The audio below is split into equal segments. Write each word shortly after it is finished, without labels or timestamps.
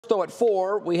So at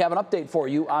 4, we have an update for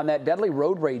you on that deadly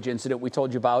road rage incident we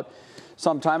told you about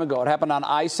some time ago. It happened on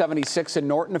I-76 in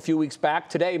Norton a few weeks back.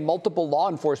 Today, multiple law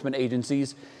enforcement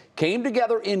agencies came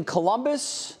together in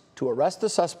Columbus to arrest the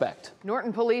suspect.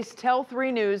 Norton police tell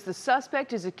 3 News the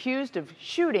suspect is accused of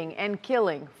shooting and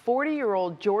killing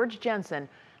 40-year-old George Jensen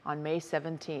on May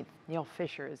 17th. Neil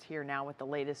Fisher is here now with the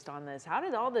latest on this. How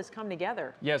did all this come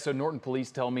together? Yeah, so Norton police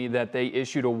tell me that they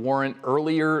issued a warrant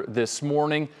earlier this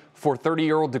morning for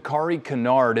 30-year-old Dacarrei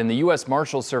Kinard, and the U.S.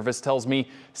 Marshal Service tells me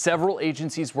several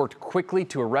agencies worked quickly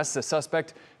to arrest the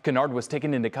suspect. Kinard was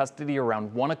taken into custody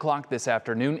around 1 o'clock this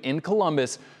afternoon in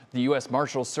Columbus. The U.S.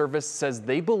 Marshal Service says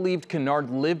they believed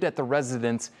Kinard lived at the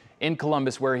residence in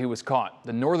Columbus where he was caught.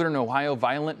 The Northern Ohio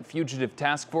Violent Fugitive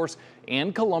Task Force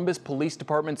and Columbus Police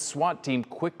Department SWAT team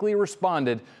quickly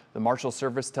responded. The Marshal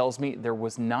Service tells me there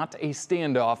was not a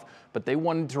standoff, but they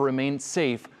wanted to remain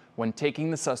safe when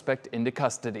taking the suspect into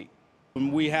custody.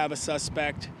 When we have a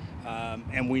suspect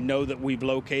and we know that we've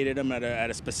located him at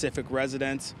a specific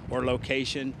residence or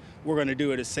location, we're going to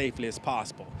do it as safely as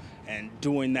possible. And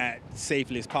doing that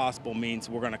safely as possible means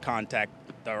we're going to contact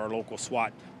our local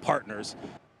SWAT partners.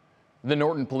 The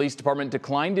Norton Police Department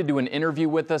declined to do an interview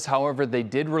with us. However, they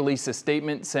did release a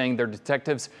statement saying their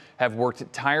detectives have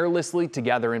worked tirelessly to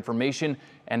gather information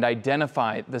and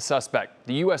identify the suspect.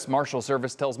 The U.S. Marshal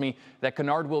Service tells me that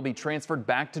Kinard will be transferred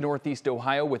back to Northeast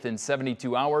Ohio within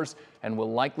 72 hours and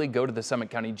will likely go to the Summit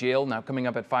County Jail. Now, coming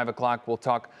up at 5 o'clock, we'll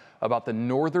talk about the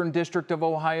Northern District of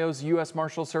Ohio's U.S.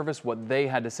 Marshal Service, what they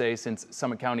had to say since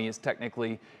Summit County is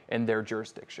technically in their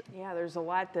jurisdiction. Yeah, there's a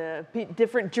lot of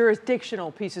different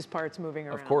jurisdictional parts moving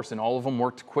around. Of course, and all of them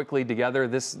worked quickly together.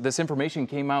 This information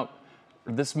came out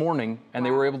this morning, and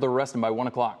they were able to arrest him by 1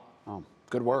 o'clock. Oh,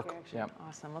 good work. Yeah.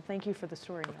 Awesome. Well, thank you for the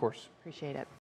story. Of course. Appreciate it.